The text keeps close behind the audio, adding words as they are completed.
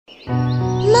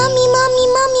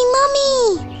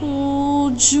Mommy!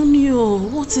 Oh, Junior,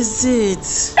 what is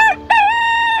it?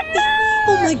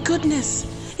 Oh my goodness,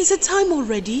 is it time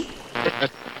already?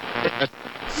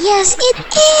 Yes, it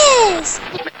is!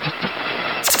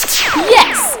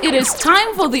 Yes, it is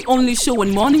time for the only show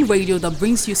on morning radio that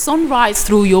brings you sunrise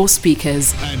through your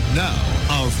speakers. And now,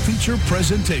 our feature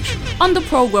presentation. On the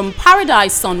program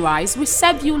Paradise Sunrise, we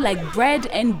serve you like bread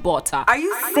and butter. Are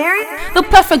you serious? The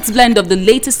perfect blend of the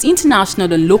latest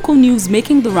international and local news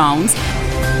making the rounds.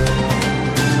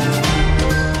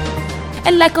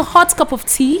 And like a hot cup of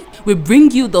tea, we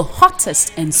bring you the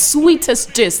hottest and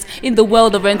sweetest gist in the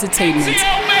world of entertainment.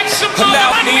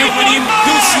 Allow me to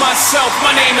introduce myself.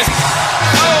 My name is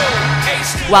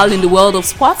While in the world of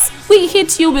sports, we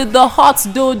hit you with the hot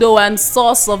dodo and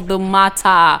sauce of the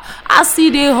matter. I see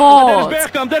the hot.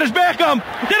 That is Beckham.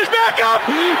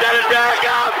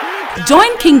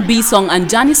 Join King B Song and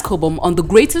Janice Kobom on the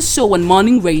greatest show on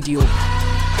morning radio.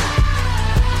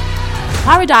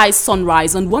 Paradise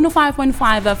Sunrise on 105.5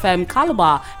 FM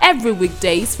Calabar every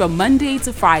weekdays from Monday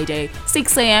to Friday,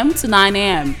 6 a.m. to 9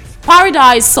 a.m.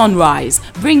 Paradise Sunrise,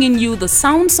 bringing you the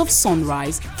sounds of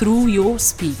sunrise through your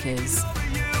speakers.